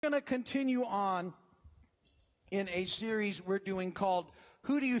Going to continue on in a series we're doing called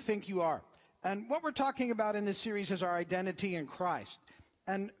Who Do You Think You Are? And what we're talking about in this series is our identity in Christ.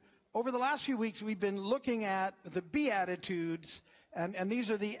 And over the last few weeks, we've been looking at the Beatitudes, and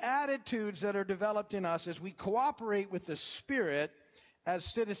these are the attitudes that are developed in us as we cooperate with the Spirit as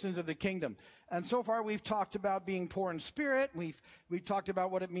citizens of the kingdom. And so far, we've talked about being poor in spirit. We've talked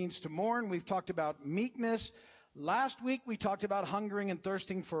about what it means to mourn. We've talked about meekness. Last week, we talked about hungering and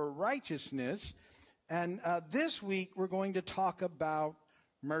thirsting for righteousness. And this week, we're going to talk about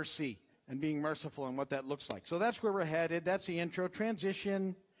mercy and being merciful and what that looks like. So that's where we're headed. That's the intro.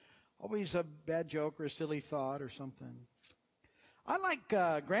 Transition, always a bad joke or a silly thought or something. I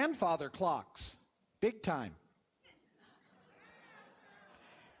like grandfather clocks, big time.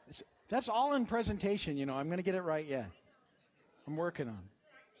 That's all in presentation, you know. I'm going to get it right yet. I'm working on it.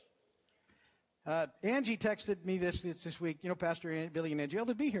 Angie texted me this week. You know, Pastor Billy and Angie,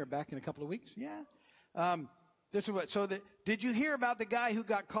 they'll be here back in a couple of weeks. Yeah. This is what. So, did you hear about the guy who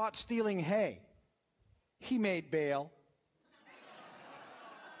got caught stealing hay? He made bail.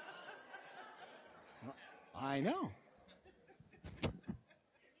 Well, I know.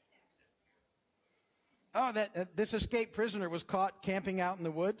 Oh, this escaped prisoner was caught camping out in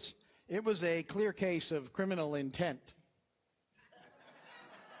the woods. It was a clear case of criminal intent.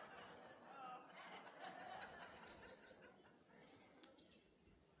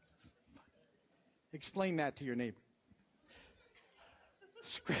 Explain that to your neighbor.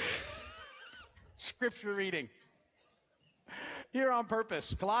 Scripture reading. Here on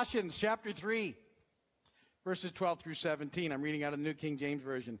purpose. Colossians chapter 3, verses 12 through 17. I'm reading out of the New King James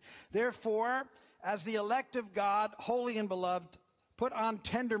Version. Therefore, as the elect of God, holy and beloved, put on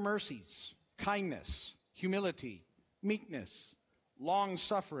tender mercies, kindness, humility, meekness,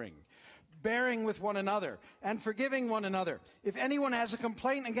 long-suffering, bearing with one another, and forgiving one another. If anyone has a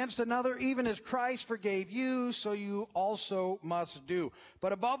complaint against another, even as Christ forgave you, so you also must do.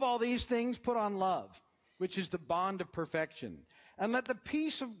 But above all these things, put on love, which is the bond of perfection. And let the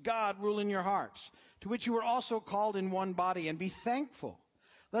peace of God rule in your hearts, to which you were also called in one body, and be thankful.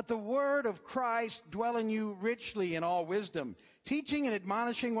 Let the word of Christ dwell in you richly in all wisdom, teaching and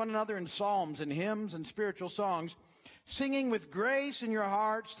admonishing one another in psalms and hymns and spiritual songs, singing with grace in your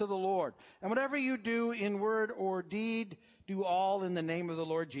hearts to the Lord. And whatever you do in word or deed, do all in the name of the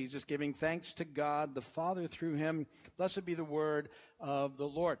Lord Jesus, giving thanks to God the Father through him. Blessed be the word of the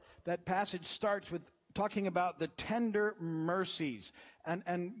Lord. That passage starts with talking about the tender mercies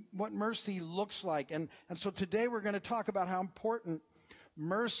and what mercy looks like. And so today we're going to talk about how important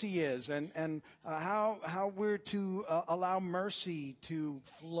mercy is and how we're to allow mercy to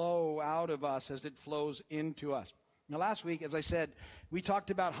flow out of us as it flows into us. Now, last week, as I said, we talked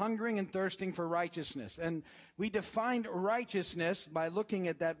about hungering and thirsting for righteousness. And we defined righteousness by looking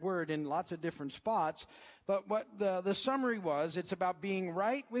at that word in lots of different spots. But what the summary was, it's about being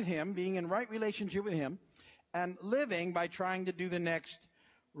right with him, being in right relationship with him, and living by trying to do the next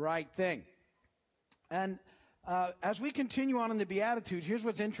right thing. And as we continue on in the Beatitudes, here's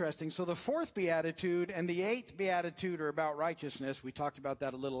what's interesting. So the fourth Beatitude and the eighth Beatitude are about righteousness. We talked about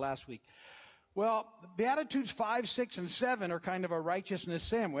that a little last week. Well, Beatitudes 5, 6, and 7 are kind of a righteousness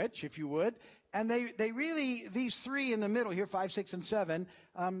sandwich, if you would. And they really, these three in the middle here, 5, 6, and 7,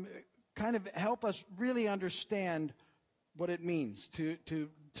 kind of help us really understand what it means to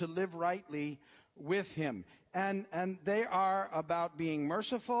live rightly with him. And they are about being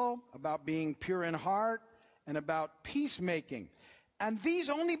merciful, about being pure in heart, and about peacemaking. And these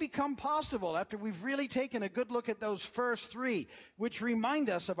only become possible after we've really taken a good look at those first three, which remind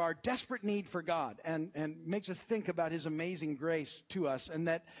us of our desperate need for God and makes us think about his amazing grace to us, and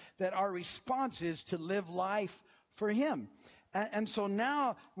that our response is to live life for him. And so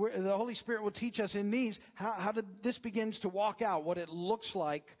now the Holy Spirit will teach us in these how this begins to walk out, what it looks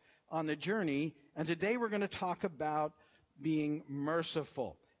like on the journey. And today we're going to talk about being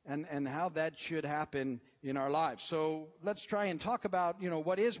merciful and how that should happen in our lives. So let's try and talk about,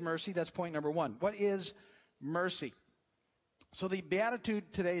 what is mercy? That's point number one. What is mercy? So the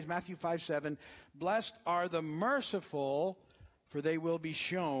Beatitude today is Matthew 5, 7. Blessed are the merciful, for they will be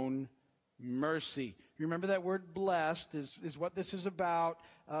shown mercy. Remember that word blessed is what this is about.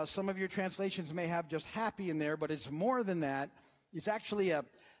 Some of your translations may have just happy in there, but it's more than that. It's actually a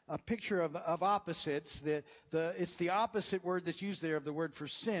picture of opposites. It's the opposite word that's used there of the word for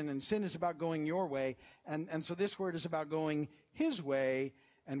sin. And sin is about going your way. And so this word is about going his way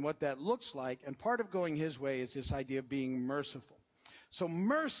and what that looks like. And part of going his way is this idea of being merciful. So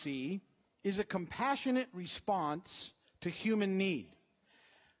mercy is a compassionate response to human need.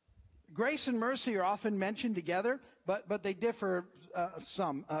 Grace and mercy are often mentioned together, but they differ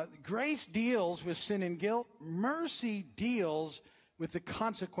some. Grace deals with sin and guilt. Mercy deals with the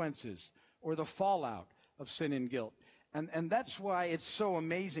consequences or the fallout of sin and guilt. And that's why it's so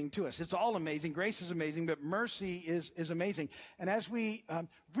amazing to us. It's all amazing. Grace is amazing, but mercy is amazing. And as we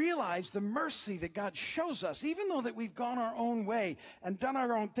realize the mercy that God shows us, even though that we've gone our own way and done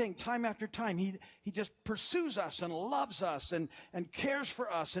our own thing time after time, He just pursues us and loves us and cares for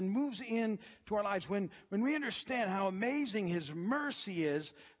us and moves into our lives. When we understand how amazing His mercy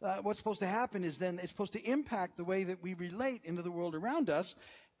is, what's supposed to happen is then it's supposed to impact the way that we relate into the world around us,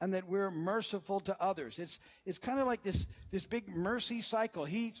 and that we're merciful to others. It's kind of like this big mercy cycle.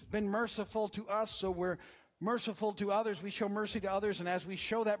 He's been merciful to us, so we're merciful to others. We show mercy to others, and as we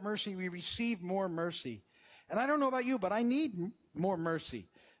show that mercy, we receive more mercy. And I don't know about you, but I need more mercy.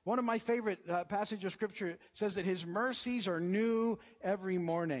 One of my favorite passages of Scripture says that His mercies are new every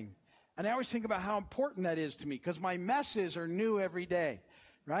morning. And I always think about how important that is to me, because my messes are new every day,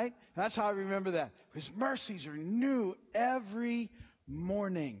 right? That's how I remember that. His mercies are new every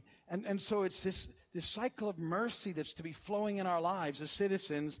morning. And so it's this cycle of mercy that's to be flowing in our lives as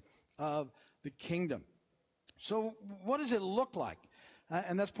citizens of the kingdom. So what does it look like?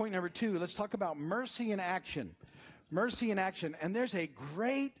 And that's point number 2. Let's talk about mercy in action. Mercy in action. And there's a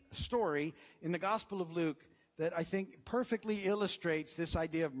great story in the Gospel of Luke that I think perfectly illustrates this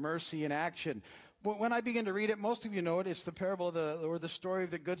idea of mercy in action. When I begin to read it, most of you know it. It's the parable of the story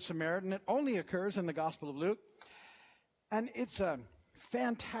of the Good Samaritan. It only occurs in the Gospel of Luke. And it's a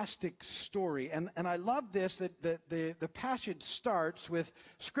fantastic story. And I love this, that the passage starts with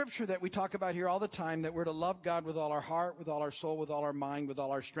Scripture that we talk about here all the time, that we're to love God with all our heart, with all our soul, with all our mind, with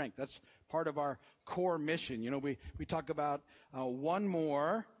all our strength. That's part of our core mission. You know, we talk about one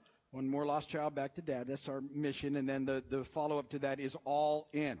more lost child back to dad. That's our mission. And then the follow-up to that is all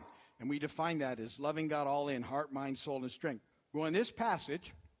in. And we define that as loving God all in, heart, mind, soul, and strength. Well, in this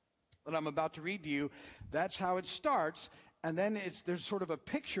passage that I'm about to read to you, that's how it starts. And then there's sort of a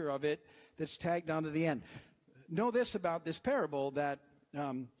picture of it that's tagged onto the end. Know this about this parable, that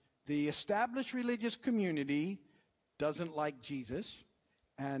the established religious community doesn't like Jesus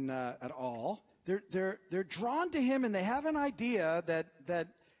and at all. They're drawn to Him, and they have an idea that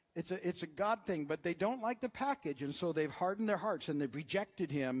it's a God thing, but they don't like the package, and so they've hardened their hearts and they've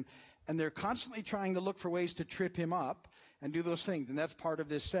rejected Him, and they're constantly trying to look for ways to trip Him up and do those things, and that's part of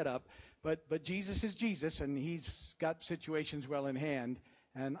this setup. But Jesus is Jesus, and He's got situations well in hand,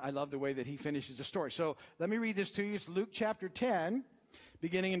 and I love the way that He finishes the story. So let me read this to you. It's Luke chapter 10,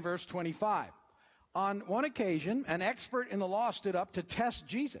 beginning in verse 25. On one occasion, an expert in the law stood up to test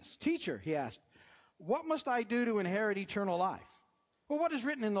Jesus. "Teacher," he asked, "what must I do to inherit eternal life?" "Well, what is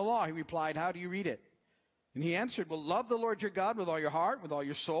written in the law?" he replied. "How do you read it?" And he answered, "Well, love the Lord your God with all your heart, with all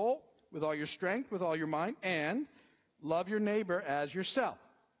your soul, with all your strength, with all your mind, and love your neighbor as yourself."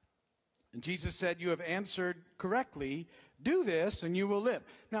 And Jesus said, "You have answered correctly. Do this and you will live."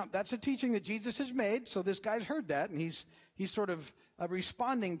 Now, that's a teaching that Jesus has made, so this guy's heard that, and he's sort of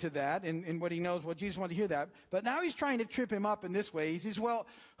responding to that in what he knows. Well, Jesus wanted to hear that. But now he's trying to trip him up in this way. He says, "Well,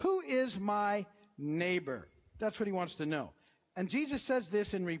 who is my neighbor?" That's what he wants to know. And Jesus says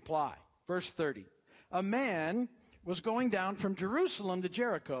this in reply. Verse 30. "A man was going down from Jerusalem to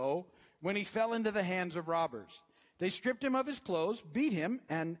Jericho when he fell into the hands of robbers. They stripped him of his clothes, beat him,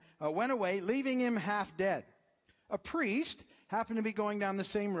 and went away, leaving him half dead. A priest happened to be going down the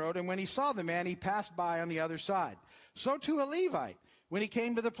same road, and when he saw the man, he passed by on the other side. So too a Levite, when he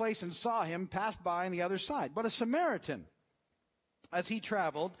came to the place and saw him, passed by on the other side. But a Samaritan, as he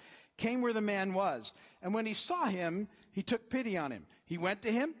traveled, came where the man was. And when he saw him, he took pity on him. He went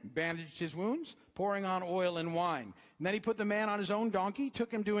to him, bandaged his wounds, pouring on oil and wine. And then he put the man on his own donkey,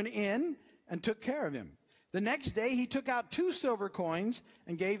 took him to an inn, and took care of him. The next day he took out 2 silver coins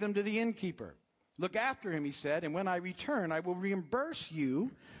and gave them to the innkeeper. 'Look after him,' he said, 'and when I return, I will reimburse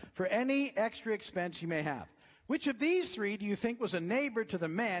you for any extra expense you may have.' Which of these 3 do you think was a neighbor to the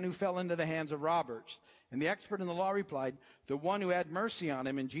man who fell into the hands of robbers?" And the expert in the law replied, "The one who had mercy on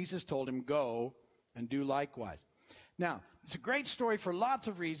him." And Jesus told him, "Go and do likewise." Now, it's a great story for lots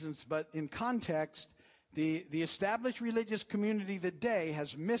of reasons, but in context, the established religious community of the day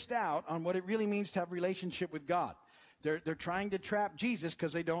has missed out on what it really means to have a relationship with God. They're trying to trap Jesus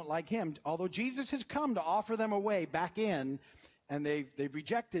because they don't like Him, although Jesus has come to offer them a way back in, and they've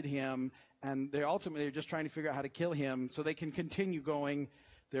rejected Him, and they're just trying to figure out how to kill Him so they can continue going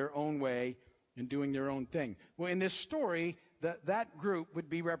their own way and doing their own thing. Well, in this story, that group would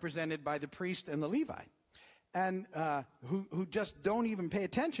be represented by the priest and the Levite, and who just don't even pay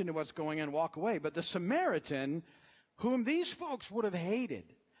attention to what's going on and walk away. But the Samaritan, whom these folks would have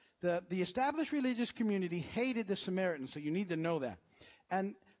hated, The established religious community hated the Samaritans, so you need to know that.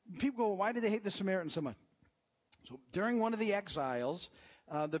 And people go, well, why did they hate the Samaritans so much? So during one of the exiles,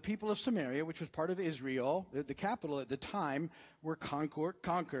 the people of Samaria, which was part of Israel, the capital at the time, were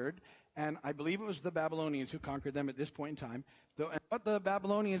conquered, and I believe it was the Babylonians who conquered them at this point in time. And what the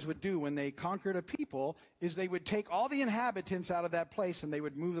Babylonians would do when they conquered a people is they would take all the inhabitants out of that place and they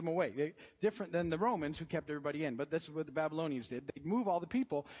would move them away. Different than the Romans who kept everybody in, but this is what the Babylonians did. They'd move all the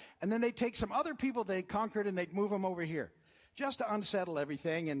people, and then they'd take some other people they conquered and they'd move them over here, just to unsettle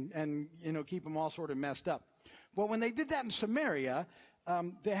everything and keep them all sort of messed up. Well, when they did that in Samaria,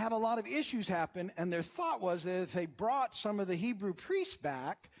 they had a lot of issues happen, and their thought was that if they brought some of the Hebrew priests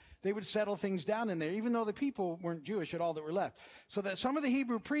back, they would settle things down in there, even though the people weren't Jewish at all that were left. So that some of the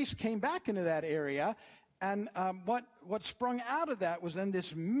Hebrew priests came back into that area, and what sprung out of that was then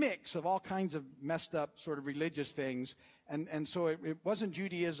this mix of all kinds of messed up sort of religious things, and so it wasn't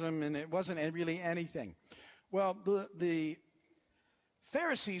Judaism, and it wasn't really anything. Well, the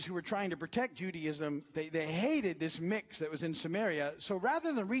Pharisees who were trying to protect Judaism, they hated this mix that was in Samaria. So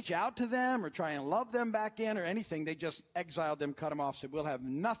rather than reach out to them or try and love them back in or anything, they just exiled them, cut them off, said, we'll have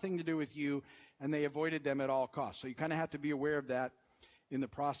nothing to do with you, and they avoided them at all costs. So you kind of have to be aware of that in the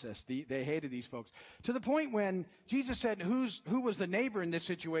process. They hated these folks. To the point when Jesus said, who was the neighbor in this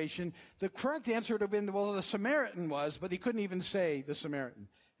situation, the correct answer would have been, well, the Samaritan was, but he couldn't even say the Samaritan.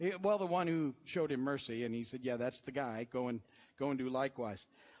 Well, the one who showed him mercy, and he said, yeah, that's the guy, go and do likewise.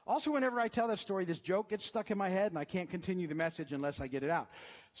 Also, whenever I tell that story, this joke gets stuck in my head, and I can't continue the message unless I get it out.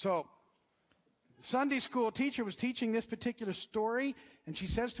 So, Sunday school teacher was teaching this particular story, and she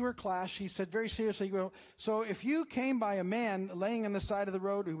says to her class, she said very seriously, well, so if you came by a man laying on the side of the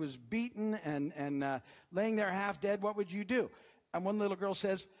road who was beaten and laying there half dead, what would you do? And one little girl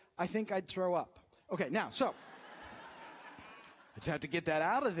says, I think I'd throw up. Okay, now, so, I just have to get that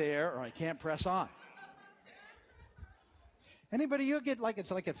out of there, or I can't press on. Anybody, you get like it's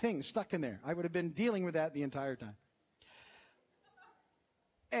like a thing stuck in there. I would have been dealing with that the entire time.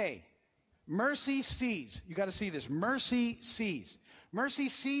 A, mercy sees. You got to see this. Mercy sees. Mercy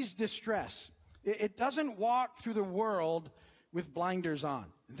sees distress. It doesn't walk through the world with blinders on.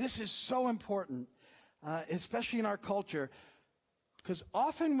 This is so important, especially in our culture, because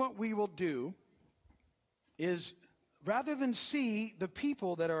often what we will do is rather than see the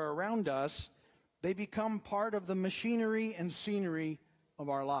people that are around us, they become part of the machinery and scenery of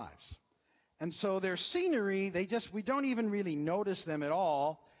our lives. And so their scenery, we don't even really notice them at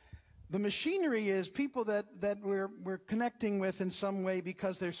all. The machinery is people that we're connecting with in some way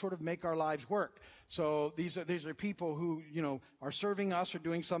because they sort of make our lives work. So these are people who, are serving us or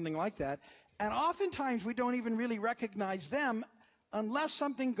doing something like that. And oftentimes we don't even really recognize them unless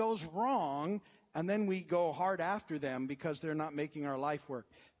something goes wrong, and then we go hard after them because they're not making our life work.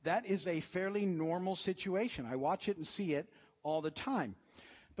 That is a fairly normal situation. I watch it and see it all the time.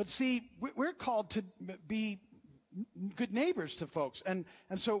 But see, we're called to be good neighbors to folks. And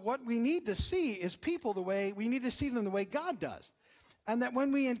so what we need to see is people we need to see them the way God does. And that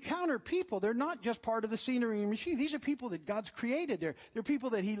when we encounter people, they're not just part of the scenery and machine. These are people that God's created. They're people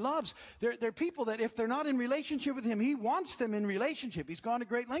that He loves. They're people that if they're not in relationship with Him, He wants them in relationship. He's gone to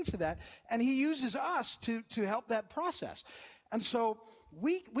great lengths to that. And He uses us to help that process. And so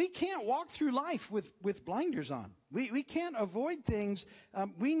we can't walk through life with blinders on. We can't avoid things.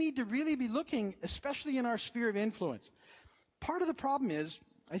 We need to really be looking, especially in our sphere of influence. Part of the problem is,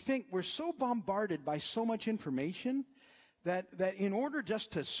 I think we're so bombarded by so much information that in order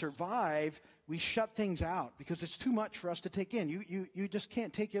just to survive, we shut things out because it's too much for us to take in. You just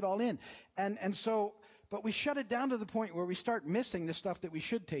can't take it all in. And so, but we shut it down to the point where we start missing the stuff that we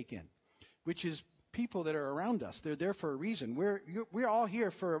should take in, which is people that are around us. They're there for a reason. We're all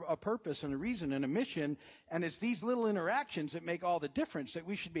here for a purpose and a reason and a mission, and it's these little interactions that make all the difference that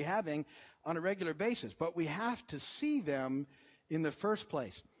we should be having on a regular basis. But we have to see them in the first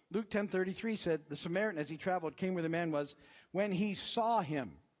place. Luke 10:33 said, the Samaritan, as he traveled, came where the man was. When he saw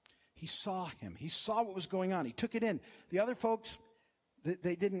him, he saw him. He saw what was going on. He took it in. The other folks,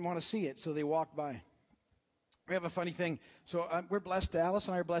 they didn't want to see it, so they walked by. We have a funny thing. So we're blessed. Alice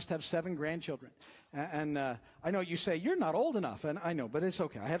and I are blessed to have 7 grandchildren. And I know you say, you're not old enough. And I know, but it's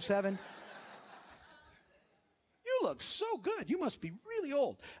okay. I have 7. You look so good. You must be really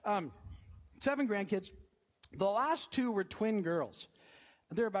old. 7 grandkids. The last 2 were twin girls.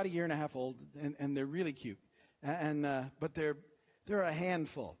 They're about a year and a half old, and they're really cute. But they're a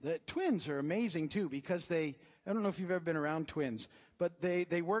handful. The twins are amazing, too, because I don't know if you've ever been around twins, but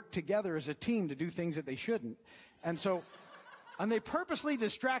they work together as a team to do things that they shouldn't. And so And they purposely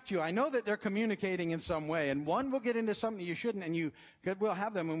distract you. I know that they're communicating in some way, and one will get into something you shouldn't, and we'll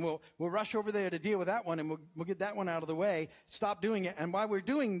have them, and we'll rush over there to deal with that one, and we'll get that one out of the way, stop doing it, and while we're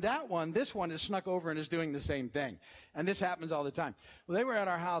doing that one, this one is snuck over and is doing the same thing. And this happens all the time. Well, they were at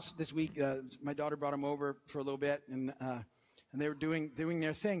our house this week. My daughter brought them over for a little bit, and they were doing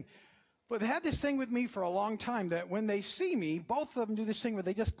their thing. But they had this thing with me for a long time that when they see me, both of them do this thing where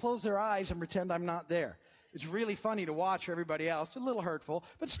they just close their eyes and pretend I'm not there. It's really funny to watch for everybody else. It's a little hurtful,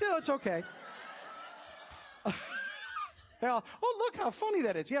 but still, it's okay. Oh, look how funny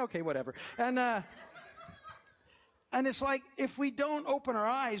that is. Yeah, okay, whatever. And it's like, if we don't open our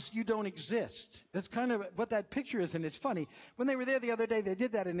eyes, you don't exist. That's kind of what that picture is, and it's funny. When they were there the other day, they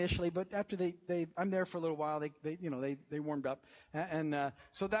did that initially, but after I'm there for a little while, they warmed up.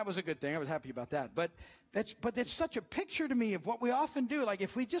 So that was a good thing. I was happy about that. But it's such a picture to me of what we often do. Like,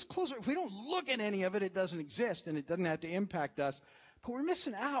 if we just close it, if we don't look at any of it, it doesn't exist, and it doesn't have to impact us. But we're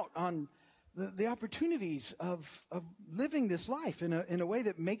missing out on the opportunities of living this life in a way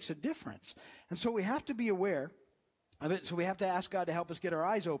that makes a difference. And so we have to be aware of it, so we have to ask God to help us get our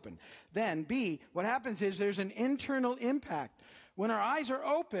eyes open. Then, B, what happens is there's an internal impact. When our eyes are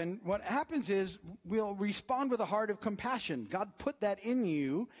open, what happens is we'll respond with a heart of compassion. God put that in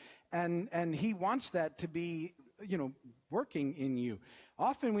you, and He wants that to be, working in you.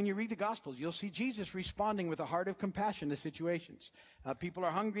 Often when you read the Gospels, you'll see Jesus responding with a heart of compassion to situations. People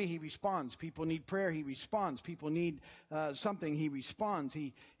are hungry, He responds. People need prayer, He responds. People need something, He responds.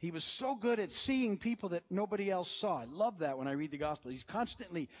 He was so good at seeing people that nobody else saw. I love that when I read the Gospel. He's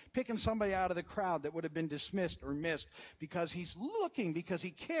constantly picking somebody out of the crowd that would have been dismissed or missed because He's looking, because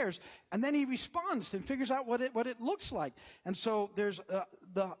He cares. And then He responds and figures out what it looks like. And so there's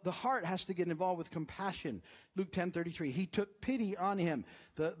the heart has to get involved with compassion. Luke 10:33, He took pity on him.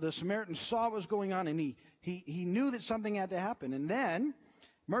 The Samaritan saw what was going on, and he knew that something had to happen. And then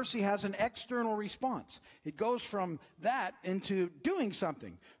mercy has an external response. It goes from that into doing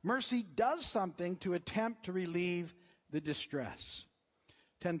something. Mercy does something to attempt to relieve the distress.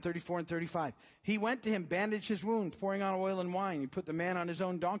 10:34 and 35. He went to him, bandaged his wound, pouring on oil and wine. He put the man on his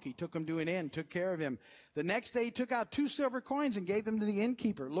own donkey, took him to an inn, took care of him. The next day he took out 2 silver coins and gave them to the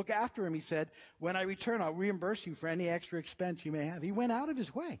innkeeper. Look after him, he said. When I return, I'll reimburse you for any extra expense you may have. He went out of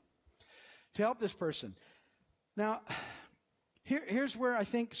his way to help this person. Now, here's where I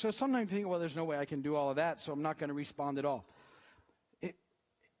think, so sometimes you think, well, there's no way I can do all of that, so I'm not going to respond at all.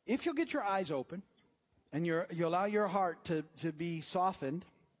 If you'll get your eyes open, and you allow your heart to be softened,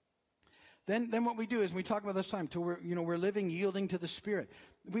 then what we do is, we talk about this time, till we're living, yielding to the Spirit.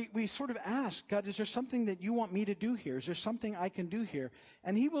 We sort of ask, God, is there something that you want me to do here? Is there something I can do here?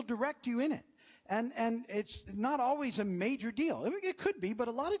 And He will direct you in it. And it's not always a major deal. It could be, but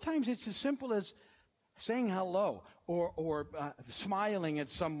a lot of times it's as simple as saying hello, or smiling at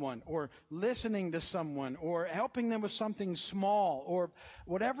someone, or listening to someone, or helping them with something small, or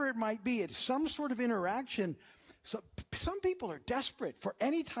whatever it might be. It's some sort of interaction. So some people are desperate for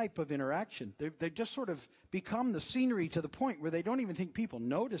any type of interaction. They just sort of become the scenery to the point where they don't even think people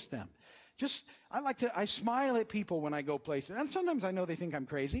notice them. I smile at people when I go places, and sometimes I know they think I'm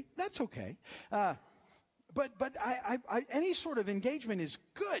crazy. That's okay. But any sort of engagement is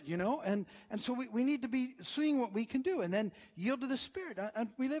good, and so we need to be seeing what we can do, and then yield to the Spirit. And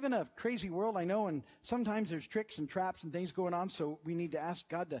we live in a crazy world, I know, and sometimes there's tricks and traps and things going on, so we need to ask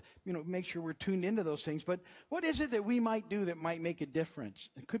God to, make sure we're tuned into those things. But what is it that we might do that might make a difference?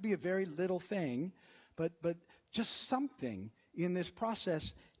 It could be a very little thing, but just something in this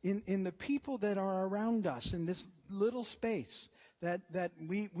process, in the people that are around us, in this little space, that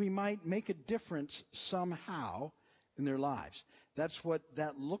we might make a difference somehow in their lives. That's what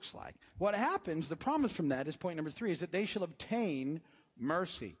that looks like. What happens, the promise from that is point number 3, is that they shall obtain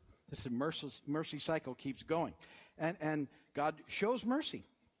mercy. This mercy cycle keeps going. And God shows mercy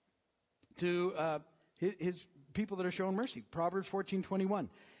to his people that are shown mercy. Proverbs 14:21.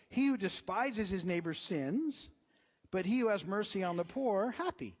 He who despises his neighbor's sins, but he who has mercy on the poor,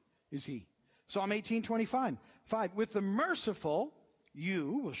 happy is he. Psalm 18:25. With the merciful,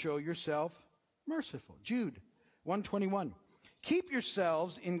 you will show yourself merciful. Jude 1:21. Keep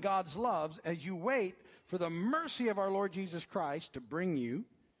yourselves in God's love as you wait for the mercy of our Lord Jesus Christ to bring you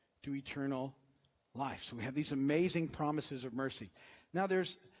to eternal life. So we have these amazing promises of mercy. Now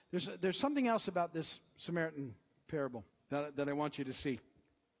there's something else about this Samaritan parable that I want you to see.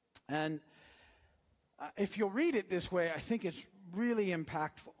 And if you'll read it this way, I think it's really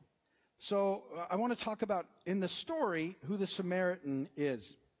impactful. So I want to talk about, in the story, who the Samaritan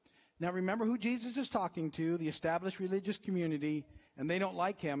is. Now remember who Jesus is talking to, the established religious community, and they don't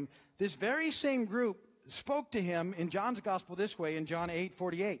like him. This very same group spoke to him in John's gospel this way in John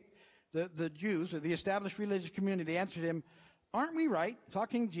 8:48. The Jews, or the established religious community, answered him, "Aren't we right,"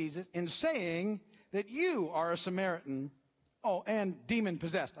 talking to Jesus, "in saying that you are a Samaritan, and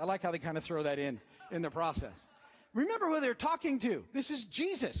demon-possessed?" I like how they kind of throw that in the process. Remember who they're talking to. This is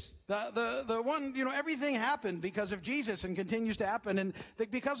Jesus. The one, everything happened because of Jesus and continues to happen. And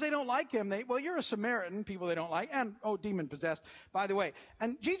because they don't like him, you're a Samaritan, people they don't like, and, demon-possessed, by the way.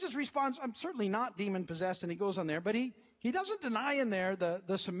 And Jesus responds, "I'm certainly not demon-possessed," and he goes on there. But he doesn't deny in there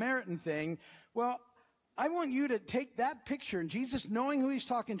the Samaritan thing. Well, I want you to take that picture, and Jesus knowing who he's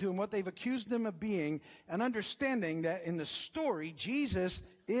talking to and what they've accused him of being, and understanding that in the story, Jesus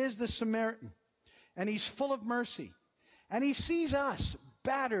is the Samaritan. And he's full of mercy. And he sees us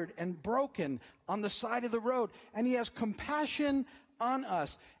battered and broken on the side of the road. And he has compassion on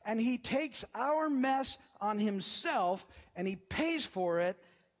us. And he takes our mess on himself and he pays for it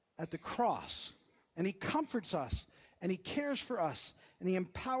at the cross. And he comforts us and he cares for us and he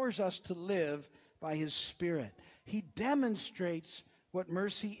empowers us to live by his Spirit. He demonstrates what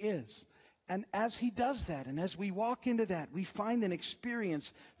mercy is. And as he does that, and as we walk into that, we find and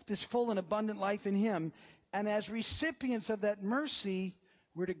experience this full and abundant life in him. And as recipients of that mercy,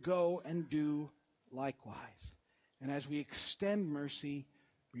 we're to go and do likewise. And as we extend mercy,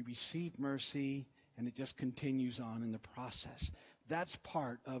 we receive mercy, and it just continues on in the process. That's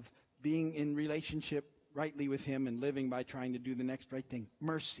part of being in relationship rightly with him and living by trying to do the next right thing.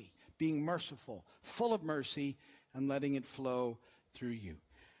 Mercy, being merciful, full of mercy, and letting it flow through you.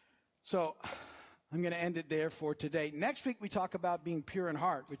 So I'm going to end it there for today. Next week we talk about being pure in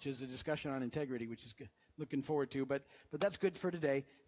heart, which is a discussion on integrity, which is good. Looking forward to, but that's good for today.